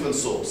two different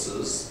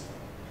sources,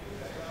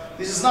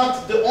 this is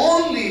not the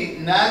only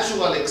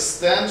natural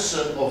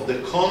extension of the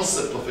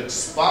concept of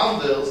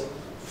expanders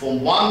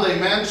from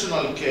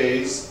one-dimensional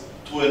case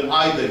to an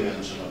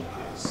I-dimensional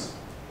case.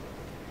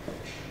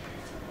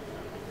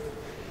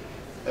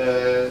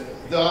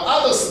 There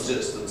are other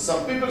suggestions.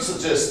 Some people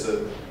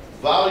suggested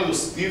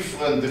various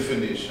different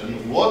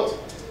definitions.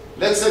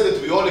 Let's say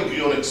that we all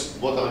agree on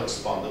what are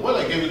expanders. Well,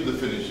 I gave you the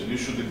definition. You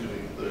should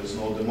agree. There is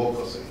no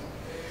democracy.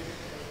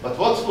 But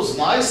what was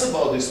nice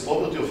about this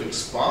property of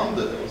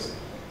expanders,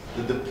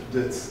 that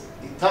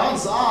it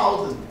turns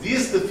out that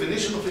this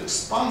definition of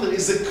expander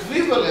is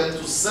equivalent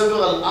to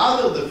several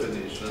other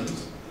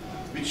definitions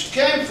which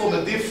came from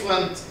a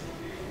different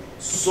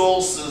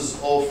sources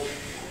of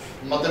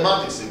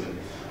mathematics even.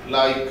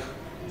 Like,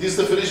 this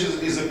definition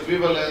is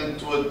equivalent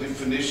to a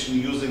definition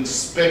using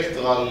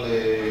spectral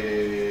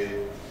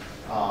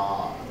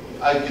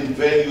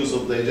eigenvalues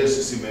of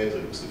digestive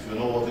matrix. If you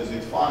know what is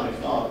it, fine. If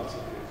not,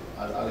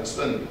 I'll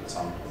explain it at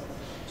some point.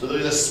 So there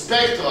is a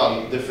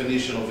spectral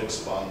definition of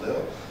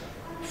expander.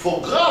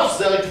 For graphs,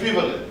 they're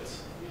equivalent.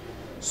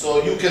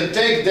 So you can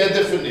take that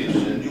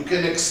definition, you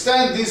can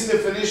extend this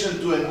definition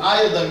to an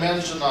higher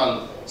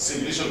dimensional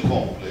simplicial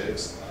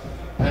complex,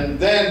 and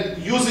then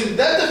using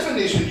that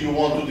definition you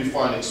want to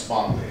define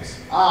expanders.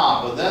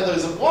 But then there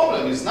is a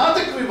problem. It's not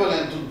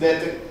equivalent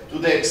to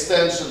the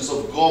extensions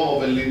of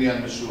Gromov and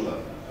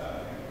Linial-Meshulam.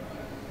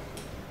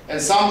 And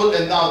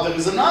now there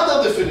is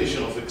another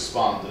definition of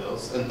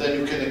expanders, and then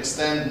you can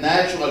extend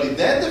naturally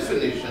that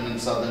definition, and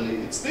suddenly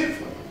it's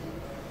different.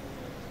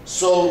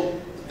 So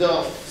there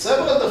are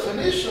several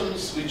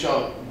definitions which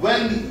are,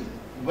 when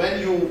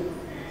you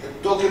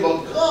talk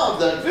about graph,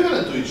 they're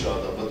equivalent to each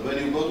other. But when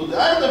you go to the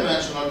higher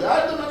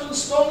dimension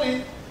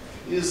story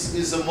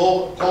is a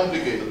more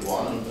complicated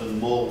one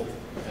and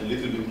a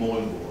little bit more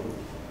involved.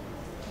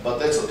 But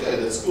that's okay,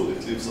 that's good.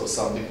 It leaves us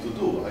something to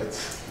do, right?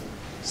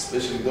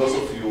 Especially those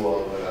of you who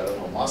are, I don't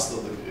know, master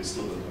degree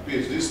students,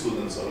 PhD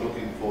students are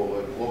looking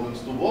for problems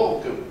to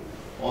work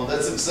on.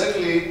 That's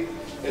exactly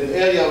an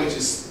area which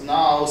is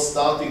now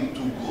starting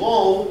to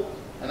grow,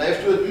 and I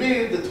have to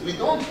admit that we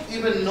don't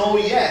even know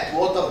yet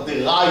what are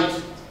the right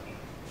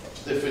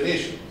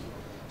definitions.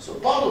 So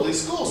part of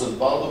this course and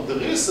part of the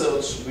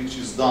research which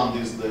is done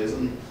these days,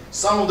 and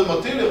some of the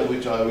material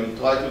which I will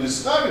try to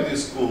describe in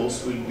this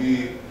course will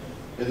be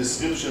a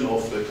description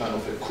of a kind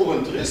of a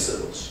current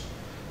research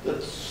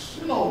that,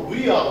 you know,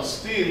 we are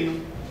still,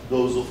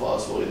 those of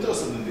us who are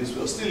interested in this,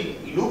 we are still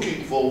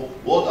looking for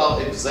what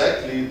are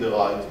exactly the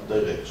right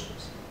directions.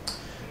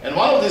 And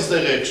one of these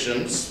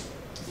directions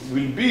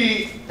will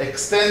be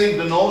extending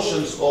the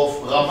notions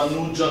of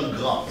Ramanujan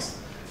graphs.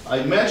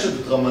 I mentioned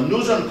that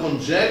Ramanujan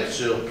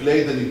conjecture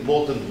played an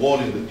important role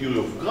in the theory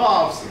of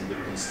graphs and the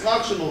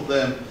construction of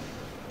them,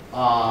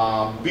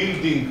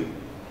 building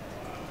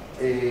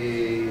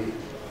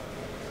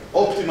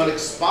optimal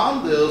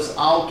expanders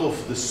out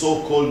of the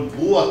so-called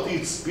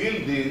vertices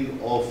building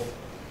of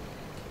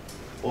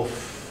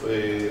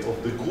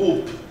the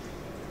group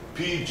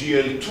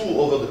PGL2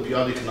 over the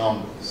periodic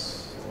numbers.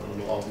 I don't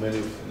know how many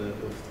of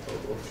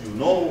you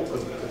know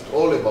at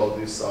all about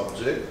this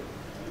subject.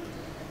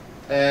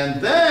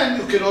 And then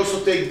you can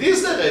also take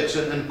this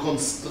direction and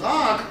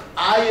construct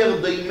higher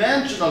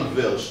dimensional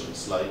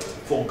versions. Like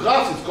for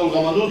graphs, it's called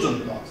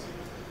Ramanujan graphs.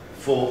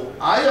 For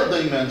higher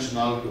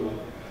dimensional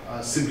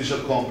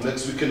simplicial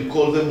complex, we can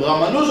call them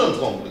Ramanujan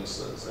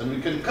complexes. And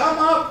we can come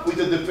up with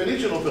a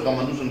definition of a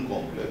Ramanujan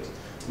complex,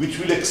 which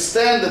will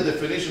extend the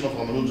definition of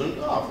Ramanujan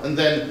graph. And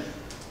then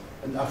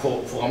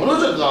for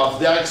Ramanujan graph,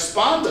 they are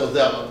expanders,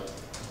 they are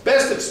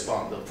best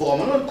expander. For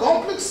Ramanujan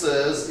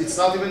complexes, it's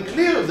not even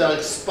clear if they are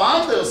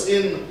expanders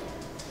in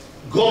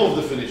Gromov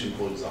definition,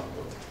 for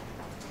example.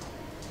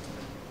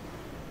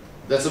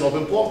 That's an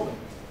open problem.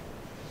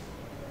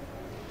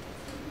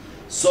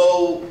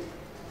 So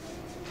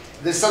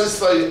they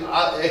satisfy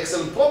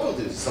excellent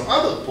properties, some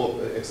other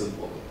excellent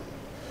properties.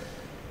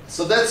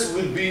 So that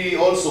will be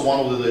also one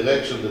of the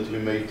directions that we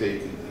may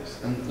take in this.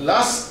 And the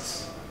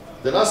last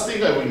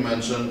thing I will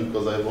mention,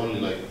 because I have only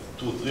like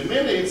 2 or 3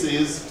 minutes,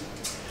 is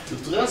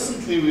that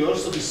recently we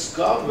also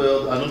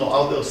discovered, I don't know,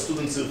 are there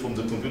students here from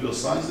the computer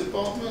science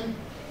department?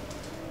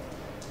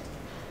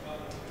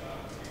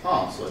 So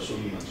I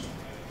shouldn't mention.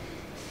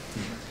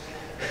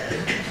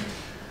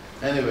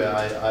 Anyway,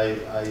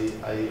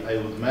 I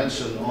would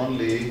mention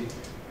only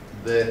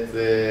that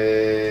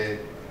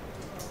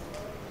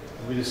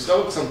we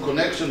discovered some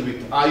connection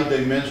with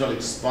high-dimensional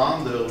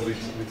expander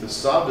with a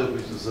subject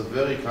which is a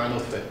very kind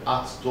of a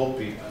hot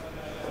topic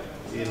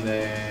in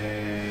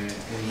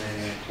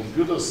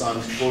computer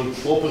science called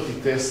property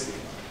testing.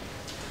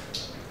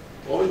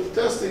 Property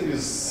testing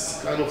is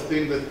kind of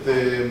thing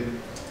that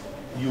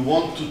you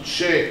want to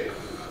check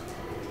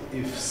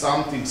if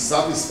something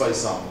satisfies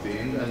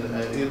something,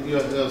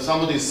 and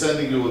somebody is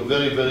sending you a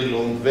very, very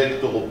long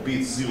vector of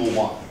bits 0,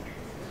 1.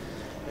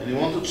 And you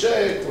want to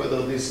check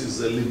whether this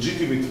is a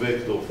legitimate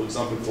vector, for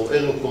example, for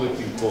error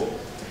correcting code.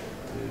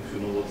 If you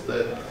know what's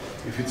that.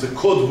 If it's a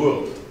code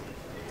word.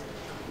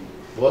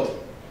 What?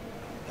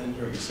 I didn't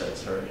hear what you said,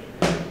 sorry.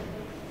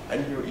 I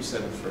didn't hear what you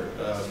said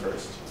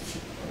first.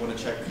 I want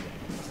to check.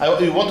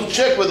 You want to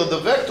check whether the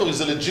vector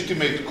is a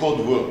legitimate code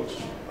word,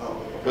 Oh,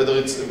 whether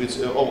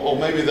or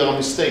maybe there are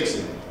mistakes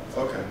in it.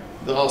 okay.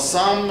 There are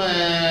some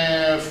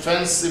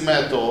fancy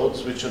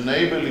methods which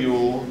enable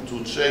you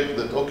to check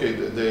that, okay,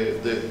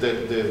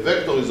 the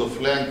vector is of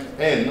length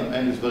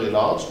n is very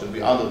large, can be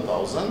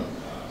 100,000,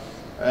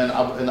 and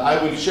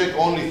I will check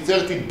only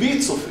 30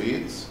 bits of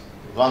it,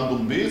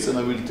 random bits, and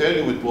I will tell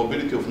you with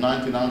probability of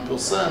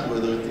 99%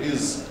 whether it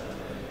is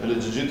a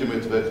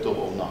legitimate vector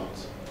or not.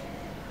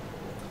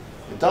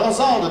 It turns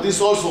out that this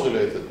is also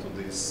related to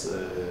this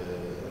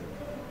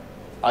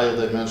higher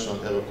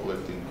dimensional error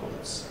correcting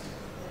codes.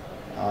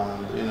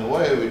 And in a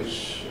way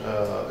which,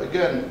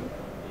 again,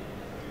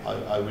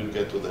 I will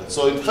get to that.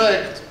 So in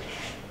fact,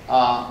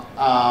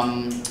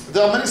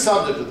 there are many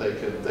subjects that I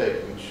can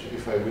take, which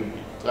if I will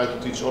try to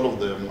teach all of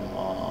them,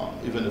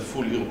 even a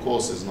full year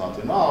course is not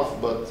enough,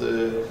 but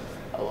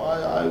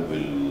I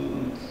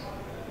will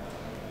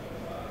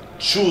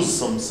choose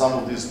some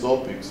of these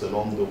topics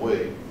along the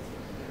way.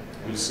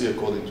 We'll see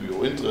according to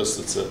your interests,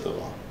 etc.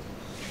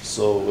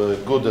 So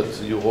good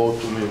that you wrote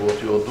to me what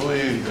you are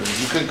doing, and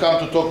you can come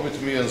to talk with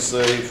me and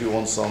say if you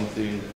want something.